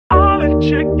let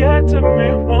you get to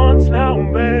me once now,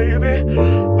 baby,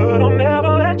 but I'll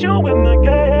never let you win the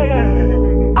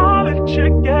game. I'll let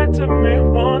you get to me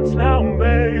once now,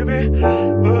 baby,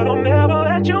 but I'll never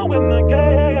let you win the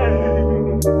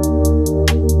game.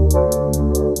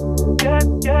 Get,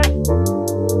 get,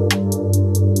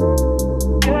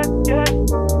 get, get, get,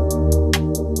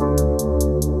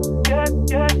 get,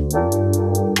 get.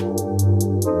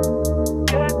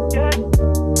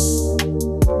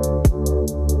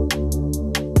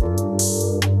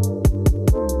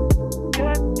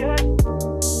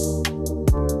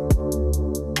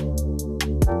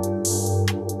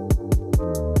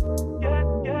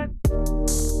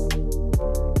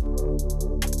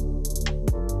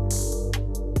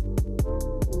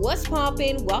 What's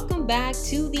poppin'? Welcome back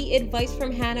to the Advice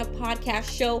from Hannah podcast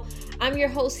show. I'm your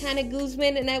host, Hannah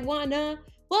Guzman, and I wanna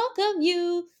welcome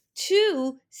you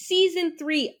to season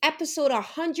 3, episode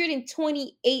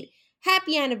 128.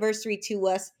 Happy anniversary to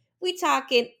us. We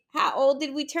talking, how old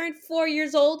did we turn? 4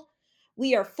 years old?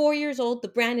 We are 4 years old. The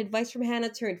brand Advice from Hannah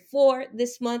turned 4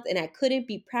 this month, and I couldn't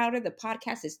be prouder. The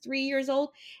podcast is 3 years old,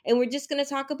 and we're just gonna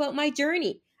talk about my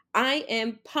journey. I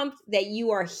am pumped that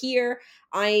you are here.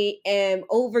 I am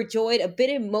overjoyed, a bit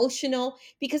emotional,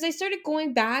 because I started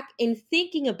going back and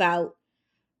thinking about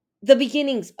the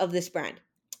beginnings of this brand.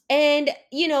 And,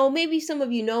 maybe some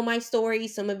of you know my story,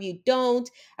 some of you don't,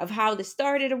 of how this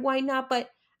started or why not,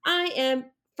 but I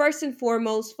am first and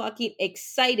foremost fucking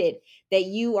excited that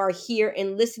you are here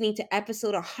and listening to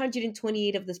episode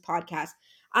 128 of this podcast.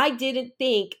 I didn't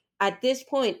think at this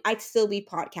point I'd still be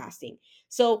podcasting.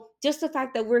 So just the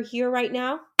fact that we're here right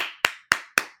now,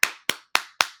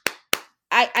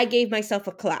 I gave myself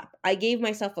a clap. I gave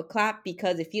myself a clap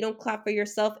because if you don't clap for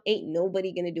yourself, ain't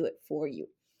nobody gonna do it for you.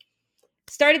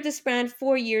 Started this brand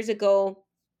 4 years ago,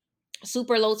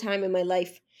 super low time in my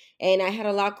life, and I had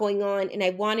a lot going on, and I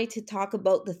wanted to talk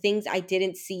about the things I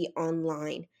didn't see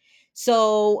online.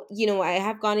 So, I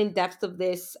have gone in depth of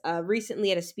this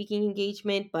recently at a speaking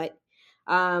engagement, but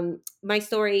my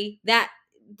story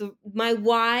my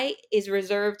why is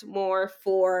reserved more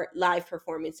for live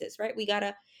performances, right? We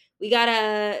gotta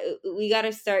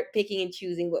start picking and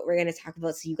choosing what we're gonna talk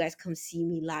about so you guys come see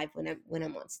me live when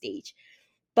I'm on stage.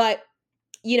 But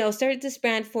started this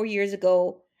brand 4 years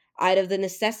ago out of the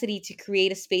necessity to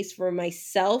create a space for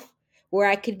myself where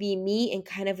I could be me and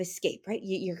kind of escape, right?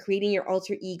 You're creating your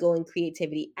alter ego and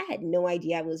creativity. I had no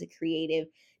idea I was a creative,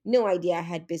 no idea I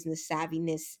had business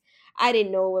savviness. I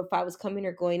didn't know if I was coming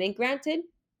or going. And granted,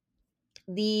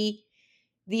 the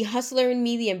the hustler in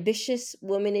me, the ambitious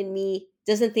woman in me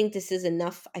doesn't think this is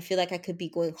enough. I feel like I could be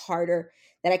going harder,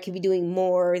 that I could be doing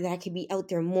more, that I could be out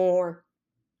there more.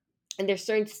 And there's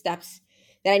certain steps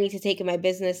that I need to take in my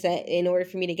business in order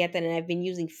for me to get that. And I've been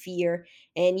using fear,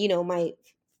 and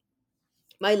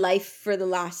my life for the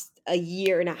last a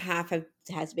year and a half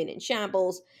has been in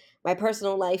shambles, my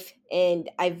personal life, and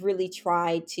I've really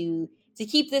tried to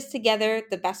keep this together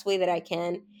the best way that I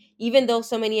can. Even though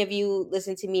so many of you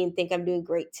listen to me and think I'm doing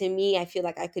great, to me, I feel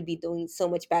like I could be doing so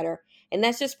much better. And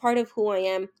that's just part of who I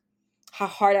am, how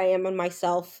hard I am on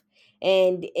myself,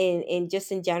 and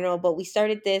just in general. But I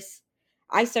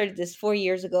started this 4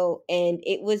 years ago, and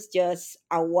it was just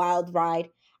a wild ride.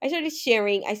 I started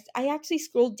sharing. I actually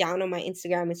scrolled down on my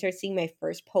Instagram and started seeing my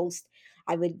first post.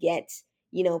 I would get,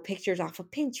 pictures off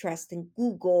of Pinterest and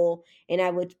Google, and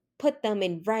I would put them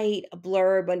and write a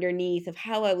blurb underneath of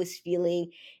how I was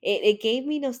feeling. It gave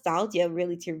me nostalgia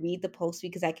really to read the post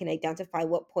because I can identify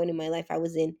what point in my life I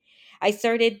was in. I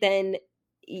started then,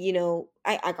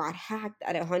 I got hacked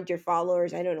at 100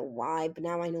 followers. I don't know why, but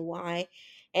now I know why.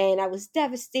 And I was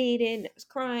devastated. I was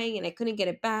crying and I couldn't get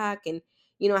it back. And,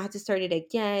 I had to start it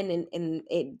again. And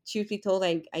it, truth be told,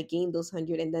 I gained those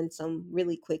 100 and then some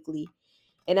really quickly.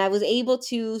 And I was able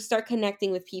to start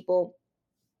connecting with people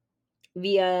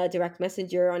via direct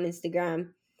messenger on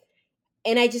Instagram.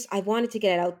 And I wanted to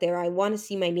get it out there. I want to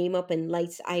see my name up in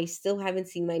lights. I still haven't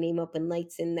seen my name up in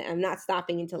lights, and I'm not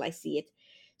stopping until I see it.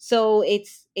 So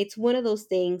it's one of those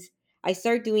things. I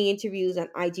start doing interviews on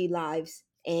IG lives,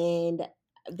 and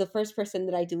the first person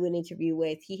that I do an interview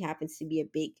with, he happens to be a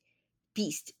big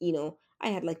beast. I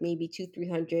had like maybe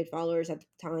 200-300 followers at the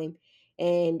time,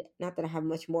 and not that I have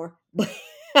much more, but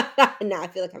now I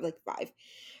feel like I have like 5.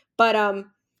 But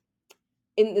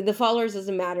in the followers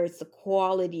doesn't matter. It's the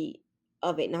quality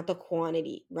of it, not the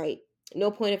quantity, right? No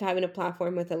point of having a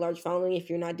platform with a large following if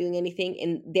you're not doing anything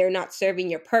and they're not serving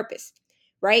your purpose,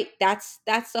 right? That's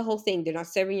the whole thing. They're not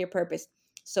serving your purpose.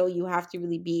 So you have to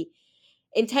really be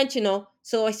intentional.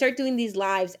 So I start doing these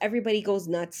lives. Everybody goes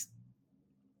nuts.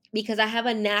 because I have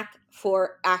a knack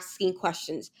for asking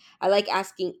questions. I like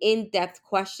asking in depth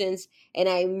questions. And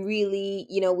I'm really,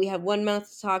 we have 1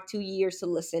 month to talk, 2 years to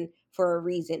listen for a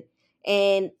reason.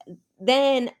 And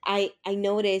then I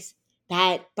noticed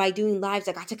that by doing lives,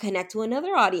 I got to connect to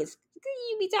another audience.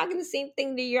 You be talking the same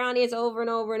thing to your audience over and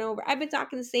over and over. I've been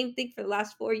talking the same thing for the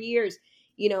last 4 years.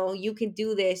 You can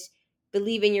do this.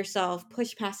 Believe in yourself,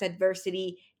 push past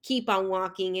adversity, keep on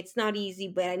walking. It's not easy,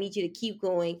 but I need you to keep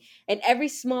going. And every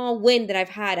small win that I've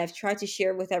had, I've tried to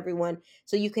share with everyone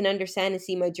so you can understand and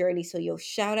see my journey. So,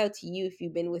 shout out to you if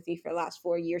you've been with me for the last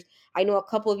 4 years. I know a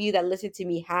couple of you that listen to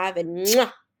me have, and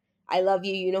mwah, I love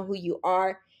you. You know who you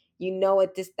are. You know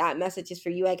what that message is for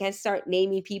you. I can't start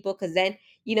naming people because then,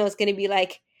 it's going to be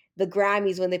like the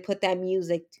Grammys when they put that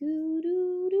music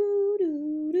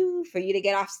for you to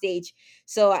get off stage.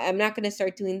 So I'm not going to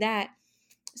start doing that.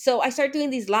 So I start doing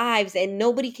these lives and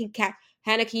nobody can catch.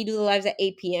 Hannah, can you do the lives at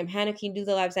 8 p.m.? Hannah, can you do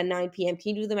the lives at 9 p.m.?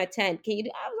 Can you do them at 10? I was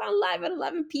on live at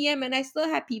 11 p.m. and I still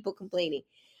had people complaining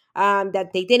that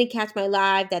they didn't catch my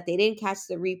live, that they didn't catch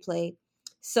the replay.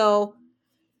 So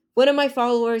one of my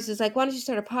followers is like, why don't you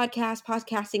start a podcast?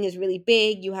 Podcasting is really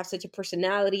big. You have such a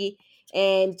personality.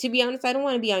 And to be honest, I don't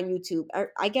want to be on YouTube.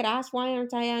 I get asked, why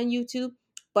aren't I on YouTube?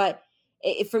 But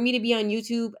for me to be on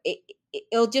YouTube,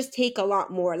 it'll just take a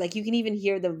lot more. Like you can even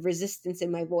hear the resistance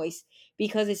in my voice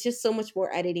because it's just so much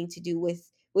more editing to do with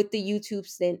the YouTube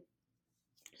stint.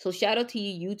 So shout out to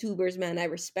you YouTubers, man. I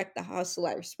respect the hustle.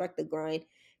 I respect the grind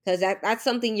because that's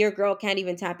something your girl can't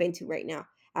even tap into right now.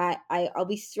 I'll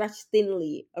be stretched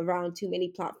thinly around too many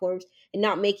platforms and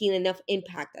not making enough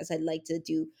impact as I'd like to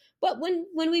do. But when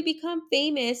we become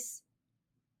famous,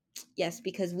 yes,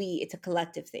 because it's a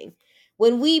collective thing.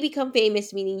 When we become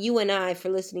famous, meaning you and I, for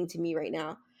listening to me right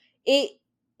now, it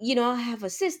I have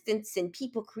assistants and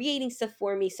people creating stuff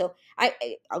for me. So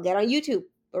I'll get on YouTube.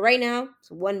 But right now, it's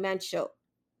a one-man show.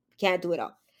 Can't do it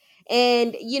all.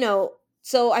 And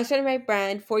so I started my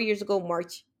brand 4 years ago,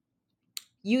 March.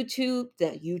 YouTube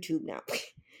now.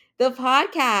 The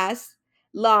podcast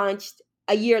launched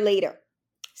a year later.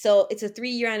 So it's a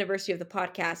 3-year anniversary of the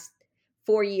podcast,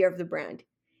 4 year of the brand.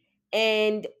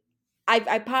 And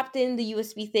I popped in the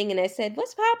USB thing and I said,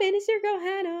 "What's poppin'? It's your girl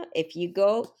Hannah." If you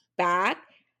go back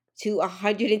to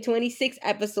 126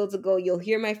 episodes ago, you'll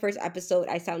hear my first episode.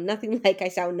 I sound nothing like I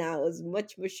sound now. I was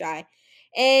much more shy.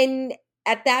 And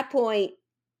at that point,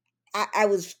 I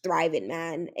was thriving,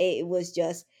 man. It was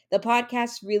just the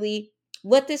podcast really,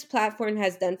 what this platform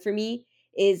has done for me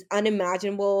is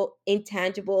unimaginable,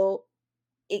 intangible.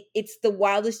 It's the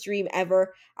wildest dream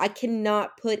ever. I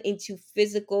cannot put into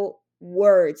physical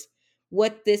words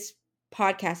what this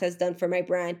podcast has done for my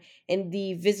brand and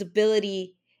the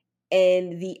visibility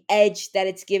and the edge that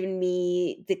it's given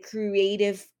me, the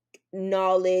creative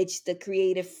knowledge, the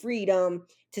creative freedom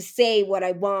to say what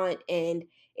I want. And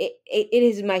it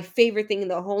is my favorite thing in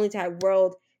the whole entire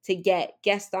world to get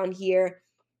guests on here,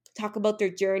 talk about their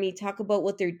journey, talk about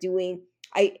what they're doing.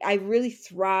 I really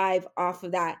thrive off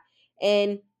of that.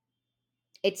 And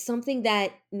it's something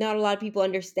that not a lot of people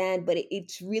understand, but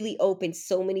it's really opened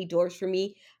so many doors for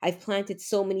me. I've planted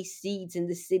so many seeds in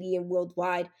the city and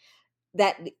worldwide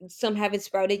that some haven't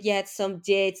sprouted yet, some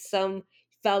did, some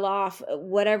fell off,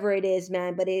 whatever it is,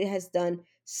 man. But it has done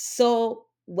so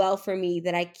well for me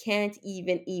that I can't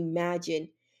even imagine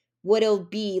what it'll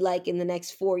be like in the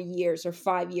next 4 years or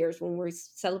 5 years when we're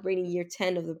celebrating year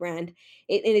 10 of the brand.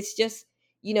 And it's just,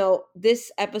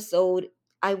 this episode,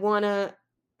 I wanna,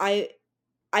 I,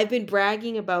 I've been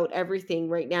bragging about everything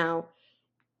right now,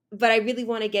 but I really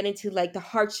want to get into like the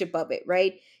hardship of it,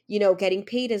 right? Getting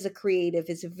paid as a creative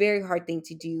is a very hard thing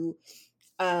to do.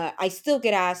 I still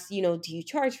get asked, do you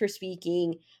charge for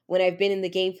speaking when I've been in the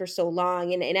game for so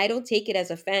long? And I don't take it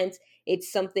as offense.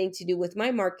 It's something to do with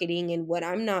my marketing and what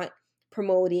I'm not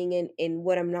promoting and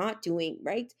what I'm not doing,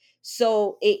 right?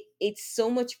 So it's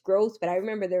so much growth. But I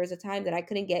remember there was a time that I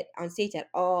couldn't get on stage at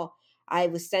all. I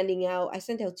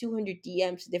sent out 200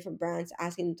 DMs to different brands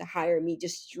asking them to hire me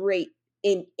just straight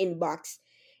in inbox.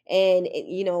 And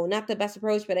not the best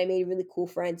approach, but I made really cool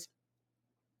friends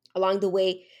along the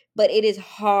way. But it is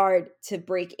hard to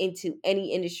break into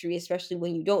any industry, especially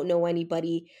when you don't know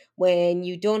anybody, when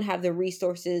you don't have the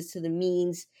resources to the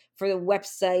means for the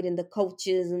website and the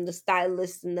coaches and the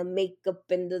stylists and the makeup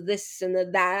and the this and the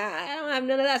that. I don't have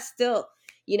none of that still.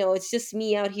 It's just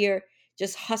me out here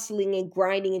just hustling and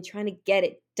grinding and trying to get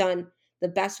it done the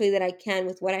best way that I can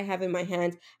with what I have in my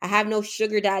hands. I have no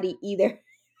sugar daddy either.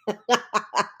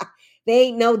 They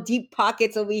ain't no deep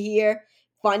pockets over here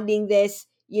funding this.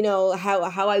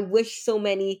 How I wish so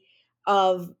many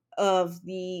of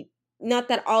the, not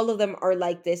that all of them are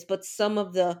like this, but some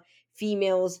of the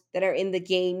females that are in the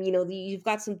game. You've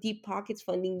got some deep pockets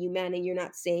funding you, man, and you're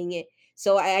not saying it.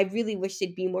 So I really wish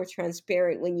it'd be more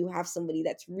transparent when you have somebody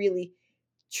that's really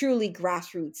truly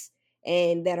grassroots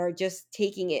and that are just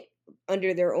taking it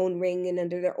under their own ring and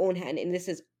under their own hand. And this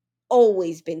has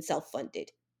always been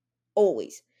self-funded,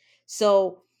 always.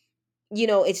 So,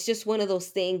 it's just one of those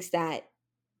things that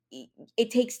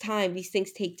it takes time. These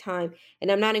things take time.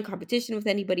 And I'm not in competition with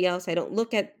anybody else. I don't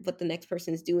look at what the next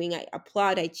person is doing. I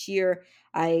applaud, I cheer,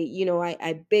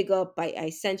 I big up, I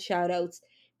send shout outs,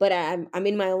 but I'm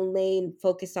in my own lane,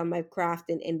 focused on my craft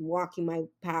and walking my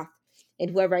path. And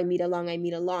whoever I meet along, I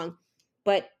meet along.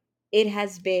 But it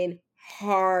has been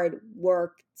hard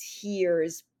work,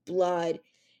 tears, blood,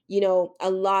 a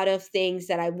lot of things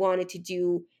that I wanted to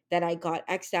do that I got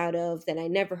X out of, that I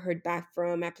never heard back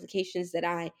from, applications that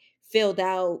I filled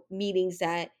out, meetings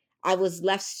that I was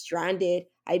left stranded.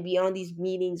 I'd be on these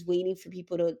meetings waiting for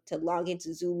people to log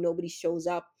into Zoom. Nobody shows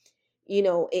up.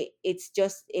 It's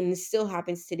just, and it still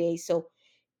happens today. So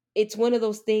it's one of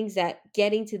those things that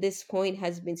getting to this point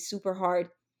has been super hard,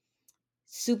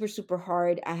 super, super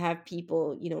hard. I have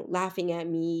people, laughing at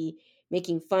me,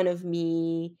 making fun of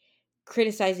me,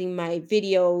 criticizing my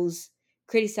videos,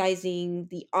 criticizing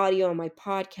the audio on my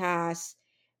podcast,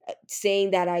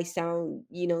 saying that I sound,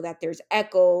 that there's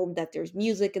echo, that there's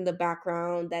music in the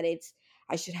background, that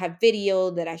I should have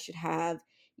video, that I should have,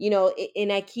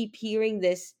 and I keep hearing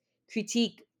this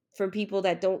critique from people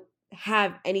that don't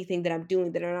have anything that I'm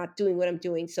doing, that are not doing what I'm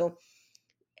doing. So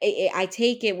I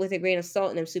take it with a grain of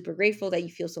salt, and I'm super grateful that you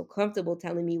feel so comfortable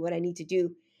telling me what I need to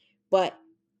do. But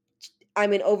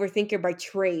I'm an overthinker by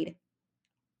trade.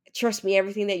 Trust me,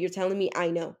 everything that you're telling me, I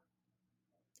know.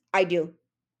 I do.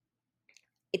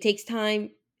 It takes time,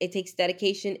 it takes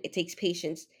dedication, it takes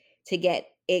patience to get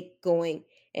it going.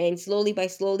 And slowly by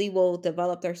slowly we'll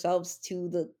develop ourselves to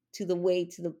the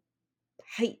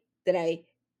height that I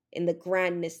and the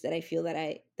grandness that I feel that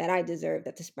I deserve,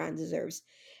 that this brand deserves.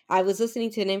 I was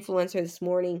listening to an influencer this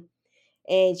morning,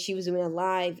 and she was doing a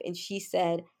live, and she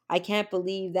said, I can't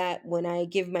believe that when I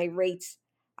give my rates,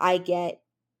 I get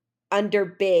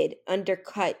underbid,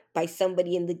 undercut by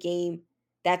somebody in the game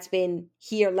that's been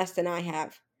here less than I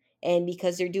have. And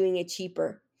because they're doing it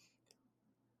cheaper,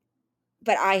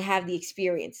 but I have the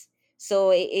experience.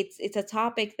 So it's a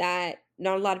topic that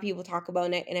not a lot of people talk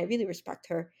about, and I really respect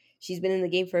her. She's been in the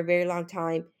game for a very long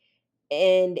time,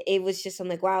 and it was just, I'm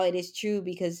like, wow, it is true,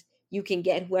 because you can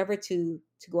get whoever to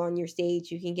go on your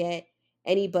stage, you can get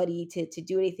anybody to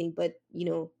do anything, but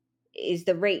is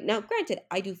the rate. Now granted,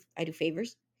 I do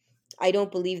favors. I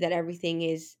don't believe that everything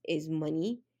is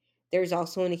money. There's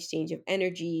also an exchange of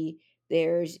energy.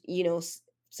 There's,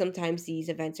 sometimes these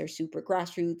events are super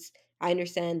grassroots. I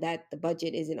understand that the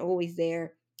budget isn't always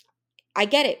there. I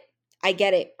get it. I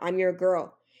get it. I'm your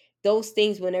girl. Those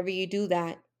things, whenever you do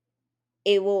that,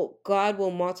 God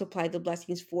will multiply the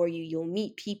blessings for you. You'll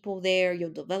meet people there, you'll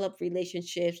develop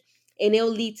relationships, and it'll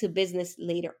lead to business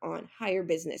later on, higher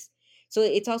business. So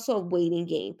it's also a waiting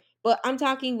game. But I'm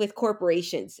talking with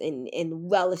corporations and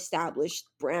well-established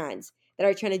brands that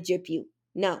are trying to jip you.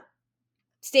 No,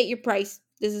 state your price.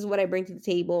 This is what I bring to the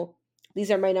table.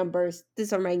 These are my numbers.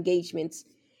 These are my engagements.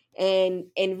 And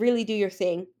really do your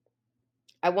thing.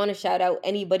 I want to shout out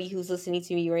anybody who's listening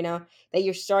to me right now, that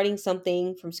you're starting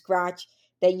something from scratch,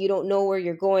 that you don't know where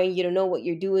you're going, you don't know what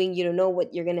you're doing, you don't know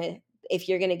what you're gonna, if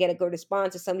you're gonna get a good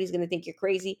response, if somebody's gonna think you're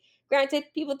crazy. Granted,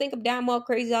 people think I'm damn well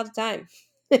crazy all the time.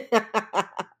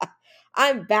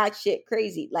 I'm batshit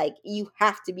crazy. Like, you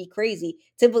have to be crazy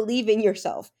to believe in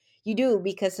yourself. You do,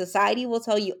 because society will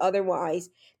tell you otherwise.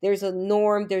 There's a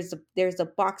norm. There's a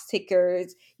box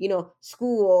tickers.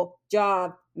 School,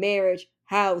 job, marriage,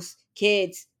 house,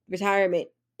 kids, retirement.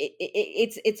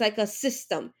 It's like a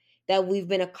system that we've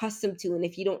been accustomed to, and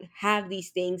if you don't have these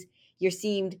things, you're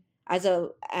seen as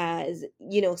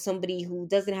somebody who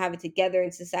doesn't have it together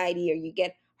in society, or you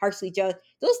get harshly judged.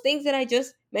 Those things that I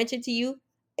just mentioned to you,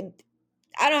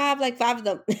 I don't have like five of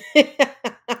them.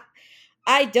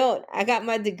 I don't. I got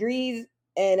my degrees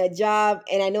and a job,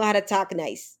 and I know how to talk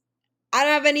nice. I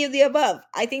don't have any of the above.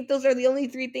 I think those are the only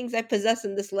three things I possess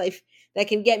in this life that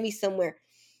can get me somewhere.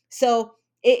 So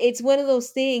it's one of those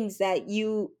things that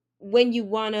when you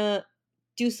want to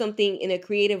do something in a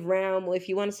creative realm, or if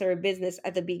you want to start a business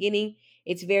at the beginning,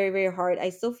 it's very, very hard. I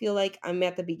still feel like I'm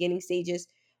at the beginning stages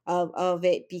of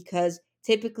it, because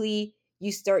typically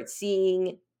you start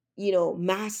seeing,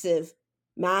 massive,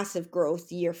 massive growth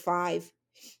year 5,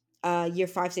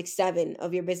 6, 7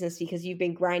 of your business, because you've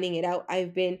been grinding it out.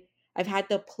 I've had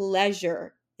the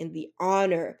pleasure and the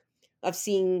honor of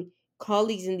seeing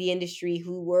colleagues in the industry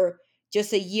who were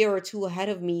just a year or two ahead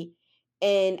of me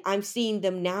And I'm seeing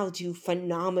them now do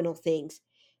phenomenal things.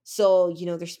 So,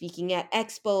 they're speaking at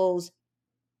expos,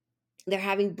 they're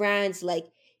having brands like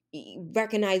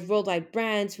recognized worldwide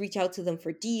brands reach out to them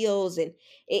for deals, and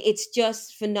it's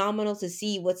just phenomenal to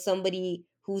see what somebody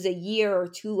who's a year or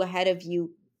two ahead of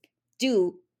you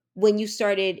do. When you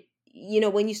started,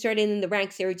 when you started in the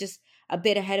ranks, they were just a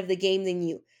bit ahead of the game than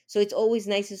you. So it's always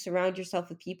nice to surround yourself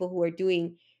with people who are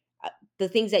doing uh, the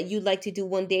things that you'd like to do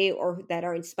one day, or that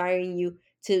are inspiring you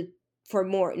to for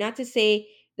more. Not to say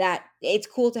that it's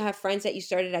cool to have friends that you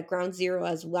started at ground zero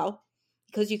as well,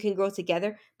 because you can grow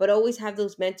together, but always have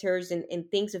those mentors and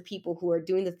things of people who are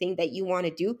doing the thing that you want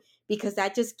to do, because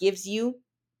that just gives you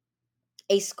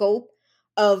a scope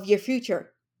of your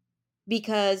future.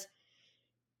 Because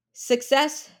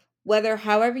success, whether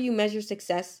however you measure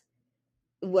success,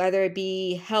 whether it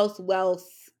be health,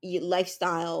 wealth,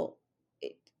 lifestyle,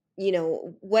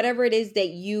 whatever it is that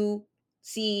you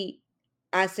see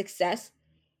as success,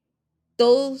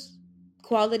 those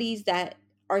qualities that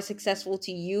are successful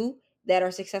to you, that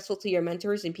are successful to your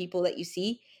mentors and people that you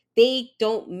see, they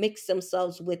don't mix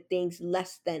themselves with things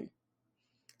less than.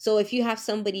 So if you have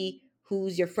somebody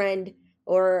who's your friend,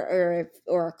 or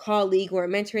a colleague or a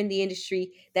mentor in the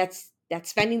industry, that's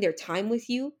spending their time with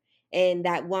you, and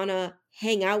that want to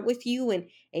hang out with you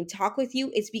and talk with you,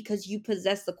 it's because you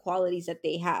possess the qualities that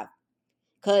they have.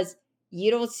 Cuz you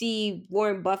don't see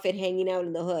Warren Buffett hanging out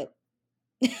in the hood.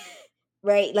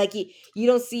 Right? Like you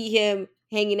don't see him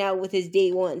hanging out with his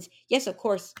day ones. Yes, of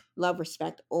course, love,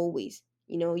 respect, always.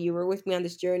 You were with me on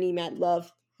this journey, mad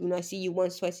love. I see you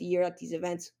once, twice a year at these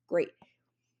events. Great.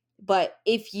 But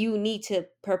if you need to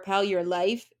propel your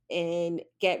life and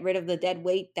get rid of the dead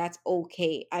weight, that's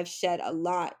okay. I've shed a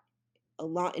lot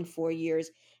in 4 years,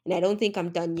 and I don't think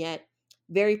I'm done yet.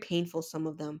 Very painful, some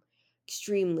of them,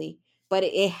 extremely. But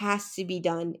it has to be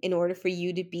done in order for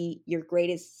you to be your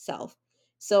greatest self.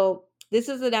 So this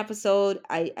is an episode.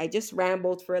 I just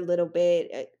rambled for a little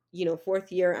bit. 4th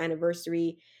year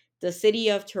anniversary. The city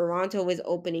of Toronto is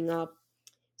opening up.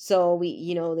 So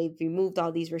they've removed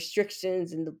all these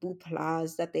restrictions and the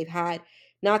bouplas that they've had.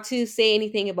 Not to say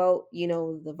anything about,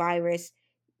 the virus.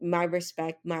 My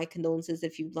respect, my condolences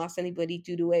if you've lost anybody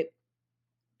due to it.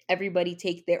 Everybody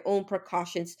take their own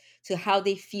precautions to how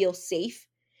they feel safe.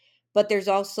 But there's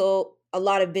also a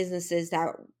lot of businesses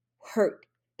hurt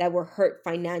that were hurt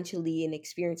financially and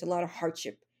experience a lot of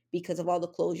hardship because of all the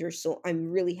closures. So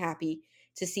I'm really happy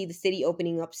to see the city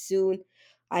opening up soon.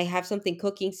 I have something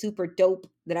cooking super dope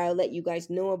that I'll let you guys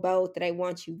know about, that I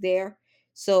want you there.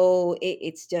 So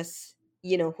it's just,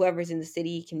 whoever's in the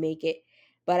city can make it.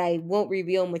 But I won't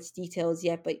reveal much details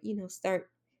yet. But, start.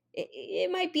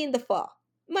 It might be in the fall.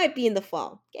 Might be in the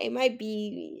fall. Okay, it might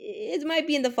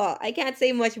be in the fall. I can't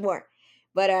say much more,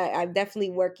 but I'm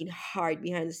definitely working hard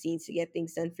behind the scenes to get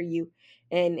things done for you,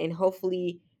 and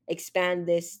hopefully expand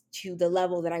this to the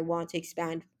level that I want to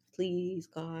expand. Please,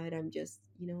 God, I'm just,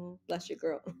 bless your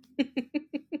girl.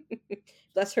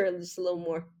 Bless her just a little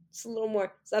more. Just a little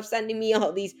more. Stop sending me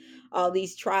all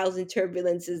these trials and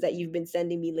turbulences that you've been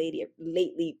sending me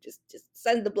lately. Just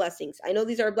send the blessings. I know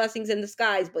these are blessings in the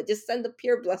skies, but just send the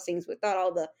pure blessings without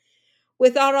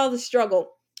all the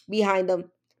struggle behind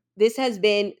them. This has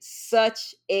been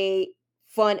such a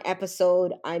fun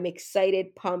episode. I'm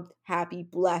excited, pumped, happy,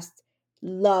 blessed,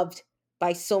 loved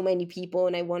by so many people.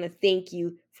 And I want to thank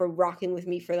you for rocking with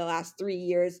me for the last 3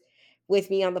 years, with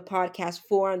me on the podcast,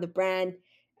 4 on the brand.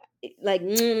 Like,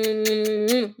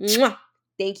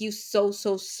 thank you so,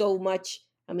 so, so much.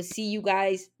 I'm going to see you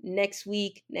guys next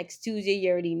week, next Tuesday.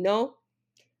 You already know.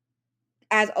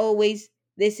 As always,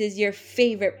 this is your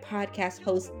favorite podcast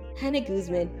host, Hannah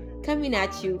Guzman, coming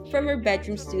at you from her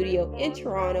bedroom studio in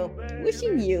Toronto,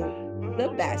 wishing you the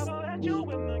best week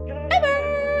ever.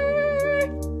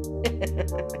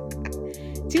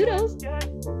 Toodles.